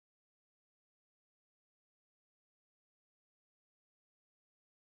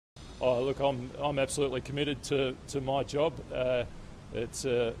Oh, look, I'm absolutely committed to my job. It's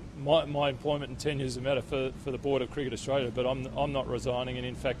my employment and tenure is a matter for the Board of Cricket Australia, but I'm not resigning. And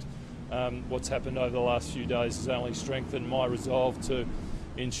in fact, what's happened over the last few days has only strengthened my resolve to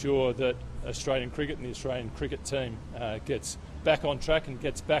ensure that Australian cricket and the Australian cricket team gets back on track and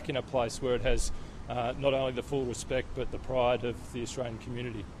gets back in a place where it has not only the full respect but the pride of the Australian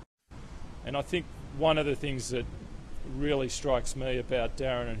community. And I think one of the things that really strikes me about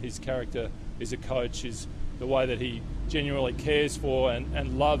Darren and his character as a coach is the way that he genuinely cares for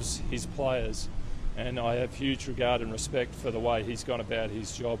and loves his players. And I have huge regard and respect for the way he's gone about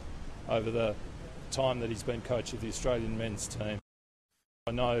his job over the time that he's been coach of the Australian men's team.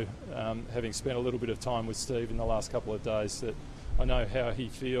 I know, having spent a little bit of time with Steve in the last couple of days, that I know how he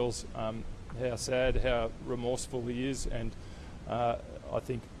feels, how sad, how remorseful he is, and I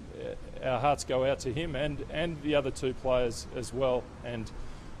think our hearts go out to him and the other two players as well. And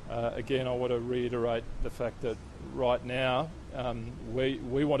again, I want to reiterate the fact that right now we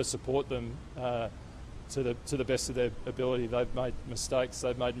want to support them to the best of their ability. They've made mistakes.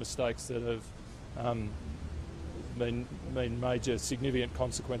 They've made mistakes that have been major, significant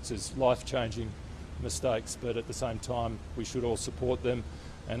consequences, life-changing mistakes. But at the same time, we should all support them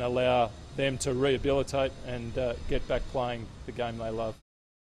and allow them to rehabilitate and get back playing the game they love.